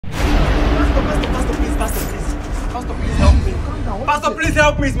Pastor, please help me. Pastor, please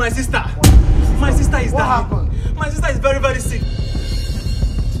help me. It's my sister. My sister is dying. What happened? My sister is very, very sick.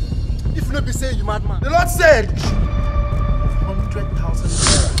 If you not be saying you madman. The Lord said 100,000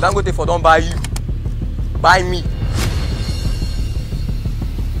 naira. Dangote for don't buy you. Buy me.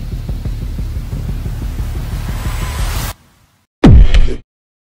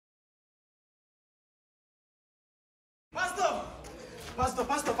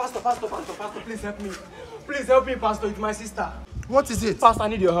 Pastor, please help me. Please help me, Pastor. It's my sister. What is it? Pastor, I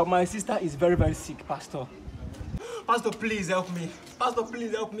need your help. My sister is very, very sick, Pastor. Pastor, please help me. Pastor,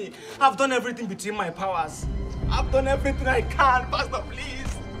 please help me. I've done everything between my powers. I've done everything I can. Pastor,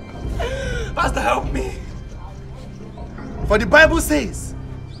 please. Pastor, help me. For the Bible says,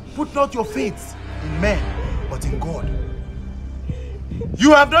 put not your faith in men, but in God.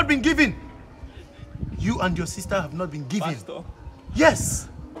 You have not been given. You and your sister have not been given. Pastor. Yes.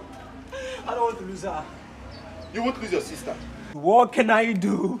 I don't want to lose her. You won't lose your sister. What can I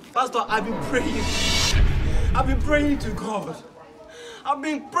do? Pastor, I've been praying. I've been praying to God. I've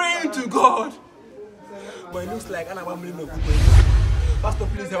been praying to God. But it looks like Pastor,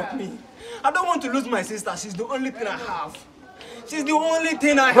 please help me. I don't want to lose my sister. She's the only thing I have. She's the only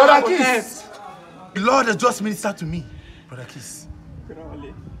thing I have on earth. The Lord has just ministered to me. Brother Kiss.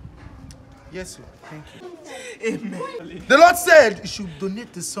 Yes, sir. Thank you. Amen. The Lord said you should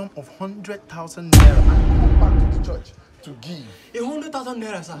donate the sum of 100,000 naira and come back to the church to give. 100,000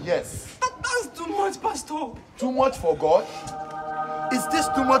 naira, sir? Yes. That's too much, Pastor. Too much for God? Is this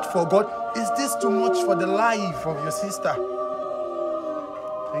too much for God? Is this too much for the life of your sister?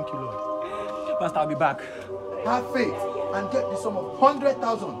 Thank you, Lord. Pastor, I'll be back. Have faith and get the sum of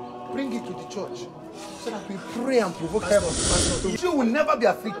 100,000. Bring it to the church so that we pray and provoke heaven. She will never be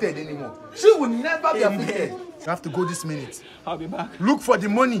afflicted anymore. She will never be afflicted. You have to go this minute. I'll be back. Look for the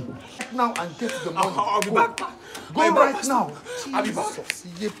money right now and get the money. I'll be back. Go right now. I'll be back.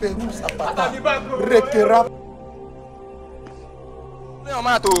 I'll be back. No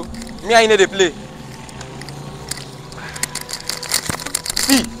matter. Me I need to play.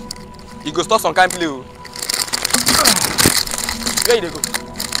 See, you go start some kind play. Where you go?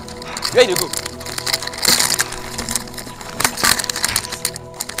 Where you go?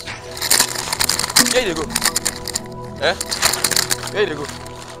 Where you go? Eh? Where you go?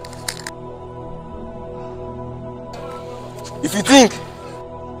 If you think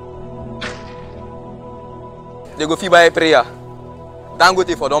they go fit buy prayer,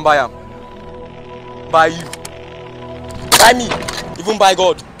 Dangote for don't buy him. Buy you. Buy me. Even buy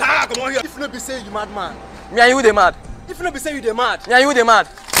God. Come on here. If you not be saying you madman. Me and you they mad. If you not be saying you the mad. Me and you they mad.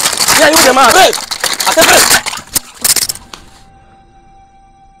 Me and you they mad. Hey! I said hey!